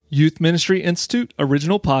Youth Ministry Institute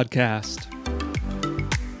original podcast.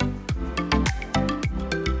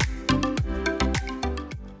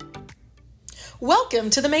 Welcome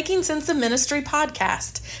to the Making Sense of Ministry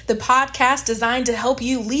podcast, the podcast designed to help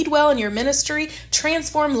you lead well in your ministry,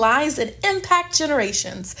 transform lives, and impact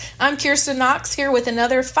generations. I'm Kirsten Knox here with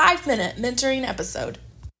another 5-minute mentoring episode.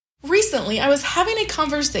 Recently, I was having a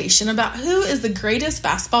conversation about who is the greatest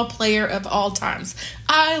basketball player of all times.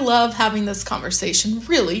 I love having this conversation,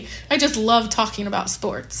 really. I just love talking about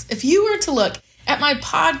sports. If you were to look at my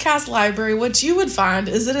podcast library, what you would find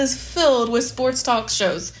is it is filled with sports talk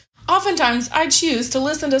shows. Oftentimes, I choose to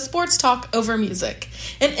listen to sports talk over music.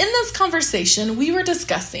 And in this conversation, we were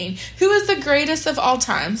discussing who is the greatest of all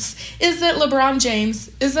times. Is it LeBron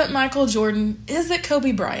James? Is it Michael Jordan? Is it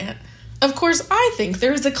Kobe Bryant? Of course, I think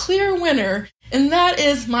there is a clear winner, and that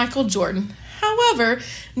is Michael Jordan. However,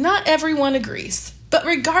 not everyone agrees. But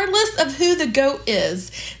regardless of who the GOAT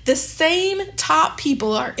is, the same top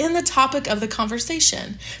people are in the topic of the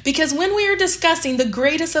conversation. Because when we are discussing the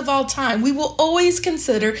greatest of all time, we will always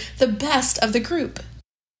consider the best of the group.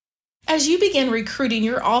 As you begin recruiting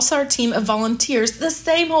your all-star team of volunteers, the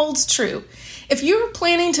same holds true. If you're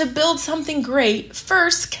planning to build something great,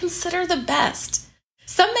 first consider the best.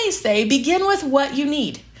 Some may say begin with what you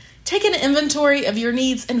need. Take an inventory of your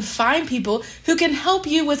needs and find people who can help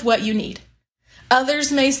you with what you need.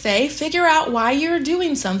 Others may say figure out why you're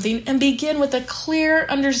doing something and begin with a clear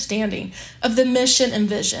understanding of the mission and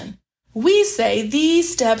vision. We say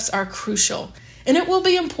these steps are crucial, and it will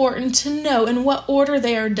be important to know in what order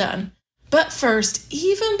they are done. But first,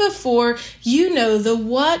 even before you know the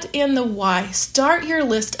what and the why, start your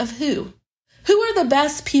list of who. Who are the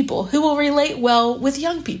best people who will relate well with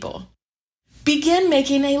young people? Begin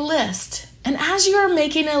making a list. And as you are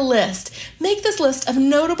making a list, make this list of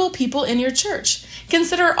notable people in your church.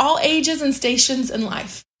 Consider all ages and stations in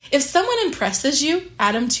life. If someone impresses you,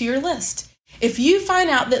 add them to your list. If you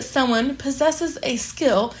find out that someone possesses a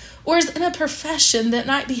skill or is in a profession that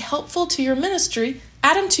might be helpful to your ministry,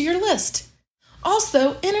 add them to your list.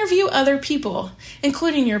 Also, interview other people,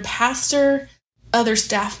 including your pastor, other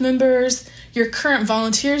staff members, your current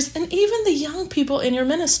volunteers, and even the young people in your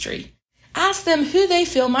ministry. Ask them who they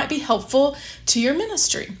feel might be helpful to your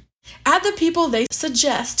ministry. Add the people they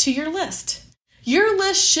suggest to your list. Your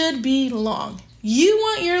list should be long. You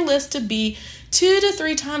want your list to be 2 to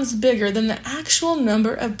 3 times bigger than the actual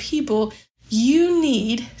number of people you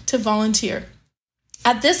need to volunteer.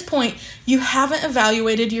 At this point, you haven't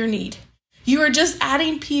evaluated your need. You are just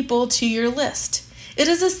adding people to your list. It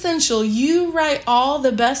is essential you write all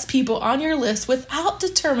the best people on your list without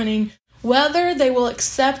determining whether they will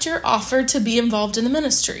accept your offer to be involved in the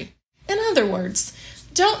ministry. In other words,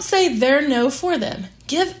 don't say they're no for them.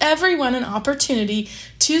 Give everyone an opportunity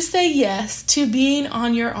to say yes to being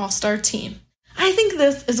on your all-star team. I think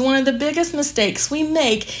this is one of the biggest mistakes we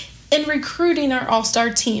make in recruiting our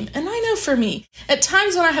all-star team. And I know for me, at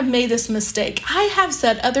times when I have made this mistake, I have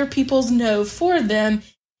said other people's no for them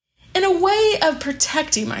in a way of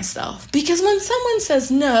protecting myself, because when someone says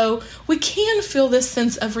no, we can feel this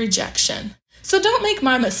sense of rejection. So don't make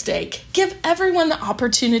my mistake. Give everyone the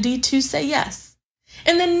opportunity to say yes.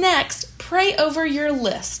 And then next, pray over your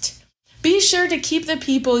list. Be sure to keep the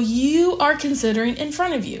people you are considering in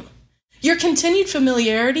front of you. Your continued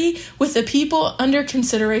familiarity with the people under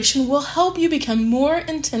consideration will help you become more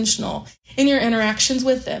intentional in your interactions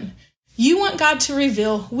with them. You want God to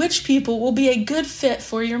reveal which people will be a good fit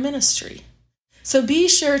for your ministry. So be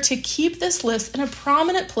sure to keep this list in a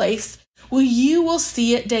prominent place where you will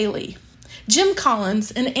see it daily. Jim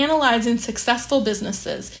Collins, in analyzing successful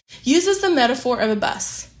businesses, uses the metaphor of a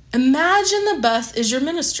bus. Imagine the bus is your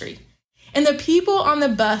ministry, and the people on the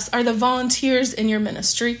bus are the volunteers in your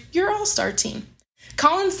ministry, your all-star team.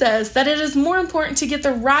 Collins says that it is more important to get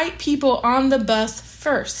the right people on the bus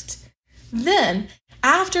first. Then,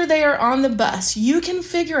 after they are on the bus, you can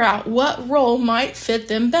figure out what role might fit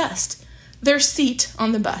them best, their seat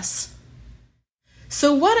on the bus.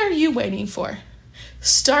 So what are you waiting for?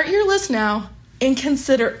 Start your list now and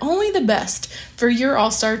consider only the best for your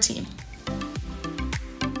all-star team.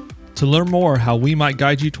 To learn more how we might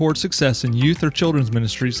guide you towards success in youth or children's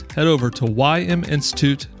ministries, head over to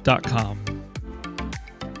yminstitute.com.